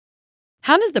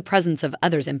How does the presence of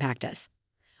others impact us?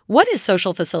 What is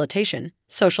social facilitation,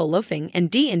 social loafing,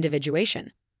 and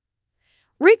de-individuation?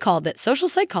 Recall that social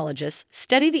psychologists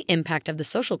study the impact of the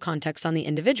social context on the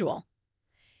individual.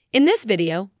 In this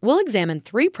video, we'll examine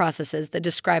 3 processes that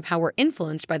describe how we're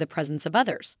influenced by the presence of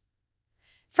others.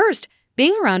 First,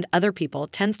 being around other people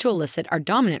tends to elicit our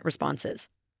dominant responses.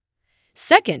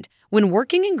 Second, when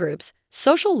working in groups,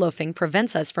 social loafing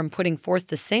prevents us from putting forth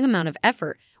the same amount of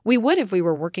effort we would if we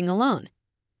were working alone.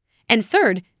 And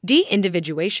third,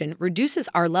 de-individuation reduces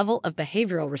our level of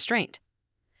behavioral restraint.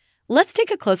 Let's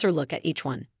take a closer look at each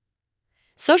one.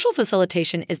 Social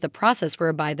facilitation is the process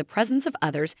whereby the presence of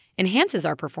others enhances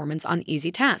our performance on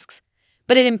easy tasks,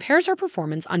 but it impairs our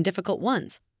performance on difficult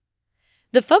ones.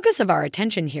 The focus of our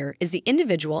attention here is the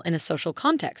individual in a social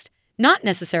context, not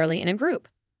necessarily in a group.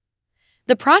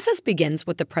 The process begins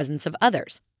with the presence of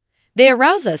others. They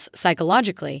arouse us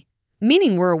psychologically,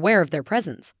 meaning we're aware of their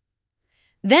presence.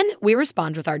 Then we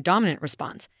respond with our dominant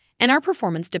response, and our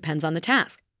performance depends on the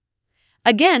task.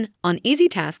 Again, on easy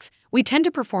tasks, we tend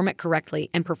to perform it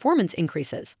correctly and performance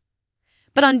increases.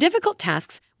 But on difficult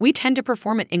tasks, we tend to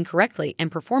perform it incorrectly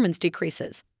and performance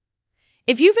decreases.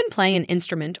 If you've been playing an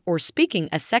instrument or speaking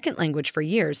a second language for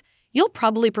years, you'll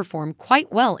probably perform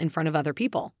quite well in front of other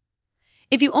people.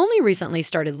 If you only recently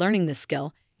started learning this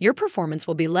skill, your performance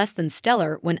will be less than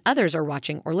stellar when others are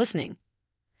watching or listening.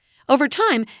 Over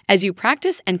time, as you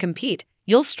practice and compete,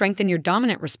 you'll strengthen your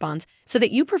dominant response so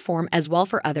that you perform as well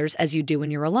for others as you do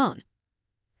when you're alone.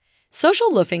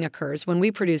 Social loafing occurs when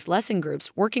we produce less in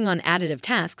groups working on additive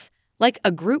tasks, like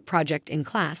a group project in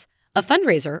class, a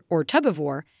fundraiser, or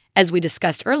tug-of-war, as we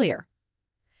discussed earlier.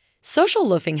 Social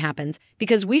loafing happens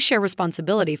because we share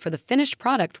responsibility for the finished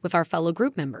product with our fellow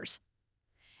group members.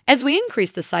 As we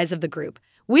increase the size of the group,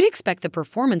 we'd expect the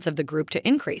performance of the group to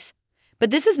increase,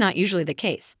 but this is not usually the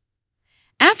case.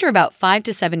 After about 5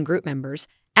 to 7 group members,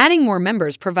 adding more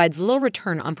members provides little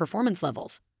return on performance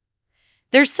levels.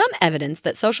 There's some evidence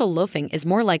that social loafing is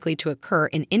more likely to occur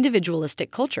in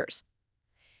individualistic cultures.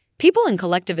 People in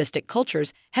collectivistic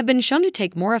cultures have been shown to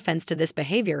take more offense to this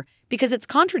behavior because it's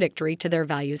contradictory to their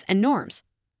values and norms.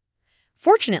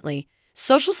 Fortunately,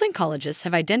 social psychologists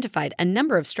have identified a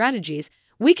number of strategies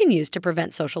we can use to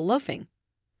prevent social loafing.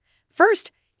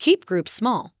 First, keep groups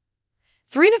small.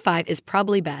 3 to 5 is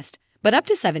probably best, but up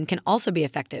to 7 can also be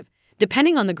effective,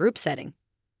 depending on the group setting.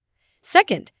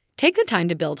 Second, take the time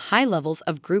to build high levels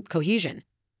of group cohesion.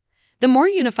 The more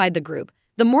unified the group,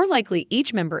 the more likely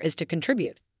each member is to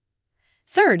contribute.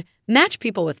 Third, match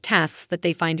people with tasks that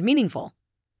they find meaningful.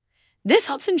 This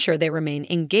helps ensure they remain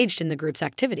engaged in the group's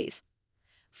activities.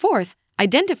 Fourth,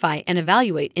 identify and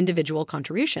evaluate individual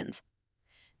contributions.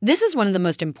 This is one of the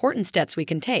most important steps we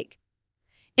can take.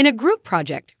 In a group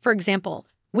project, for example,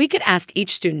 we could ask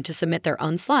each student to submit their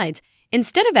own slides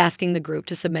instead of asking the group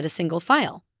to submit a single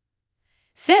file.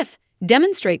 Fifth,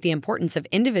 demonstrate the importance of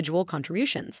individual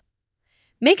contributions.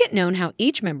 Make it known how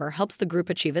each member helps the group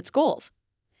achieve its goals.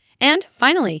 And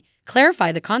finally,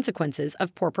 clarify the consequences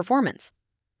of poor performance.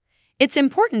 It's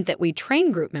important that we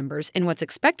train group members in what's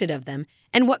expected of them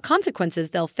and what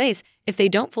consequences they'll face if they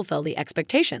don't fulfill the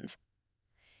expectations.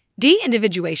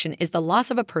 De-individuation is the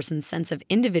loss of a person's sense of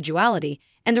individuality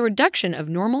and the reduction of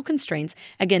normal constraints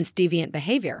against deviant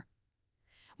behavior.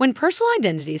 When personal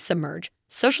identities submerge,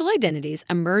 social identities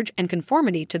emerge and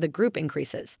conformity to the group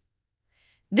increases.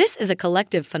 This is a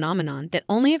collective phenomenon that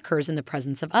only occurs in the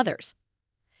presence of others.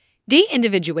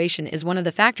 De-individuation is one of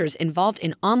the factors involved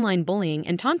in online bullying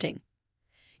and taunting.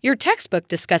 Your textbook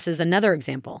discusses another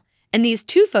example, and these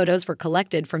 2 photos were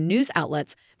collected from news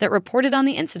outlets that reported on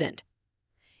the incident.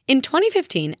 In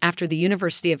 2015, after the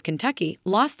University of Kentucky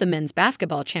lost the men's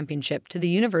basketball championship to the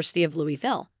University of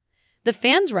Louisville, the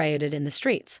fans rioted in the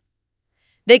streets.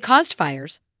 They caused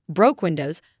fires, broke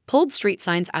windows, pulled street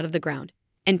signs out of the ground,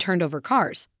 and turned over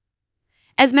cars.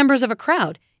 As members of a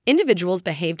crowd, individuals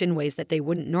behaved in ways that they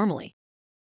wouldn't normally.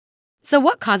 So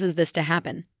what causes this to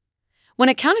happen? When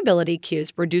accountability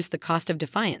cues reduce the cost of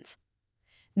defiance.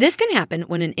 This can happen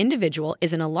when an individual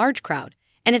is in a large crowd,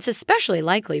 and it's especially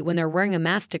likely when they're wearing a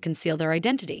mask to conceal their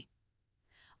identity.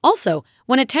 Also,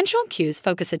 when attentional cues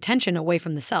focus attention away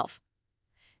from the self.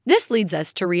 This leads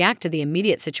us to react to the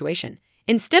immediate situation,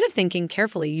 instead of thinking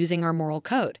carefully using our moral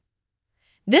code.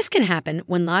 This can happen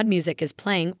when loud music is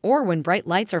playing or when bright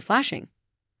lights are flashing.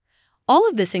 All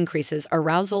of this increases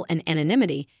arousal and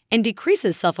anonymity and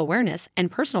decreases self-awareness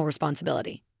and personal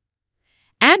responsibility.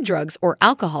 Add drugs or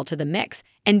alcohol to the mix,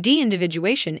 and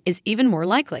de-individuation is even more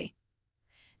likely.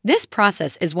 This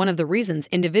process is one of the reasons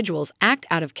individuals act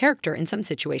out of character in some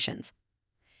situations.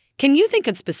 Can you think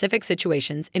of specific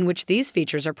situations in which these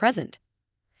features are present?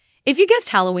 If you guessed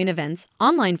Halloween events,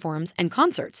 online forums, and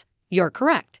concerts, you're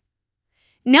correct.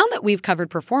 Now that we've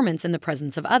covered performance in the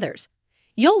presence of others,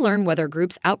 you'll learn whether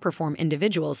groups outperform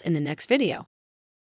individuals in the next video.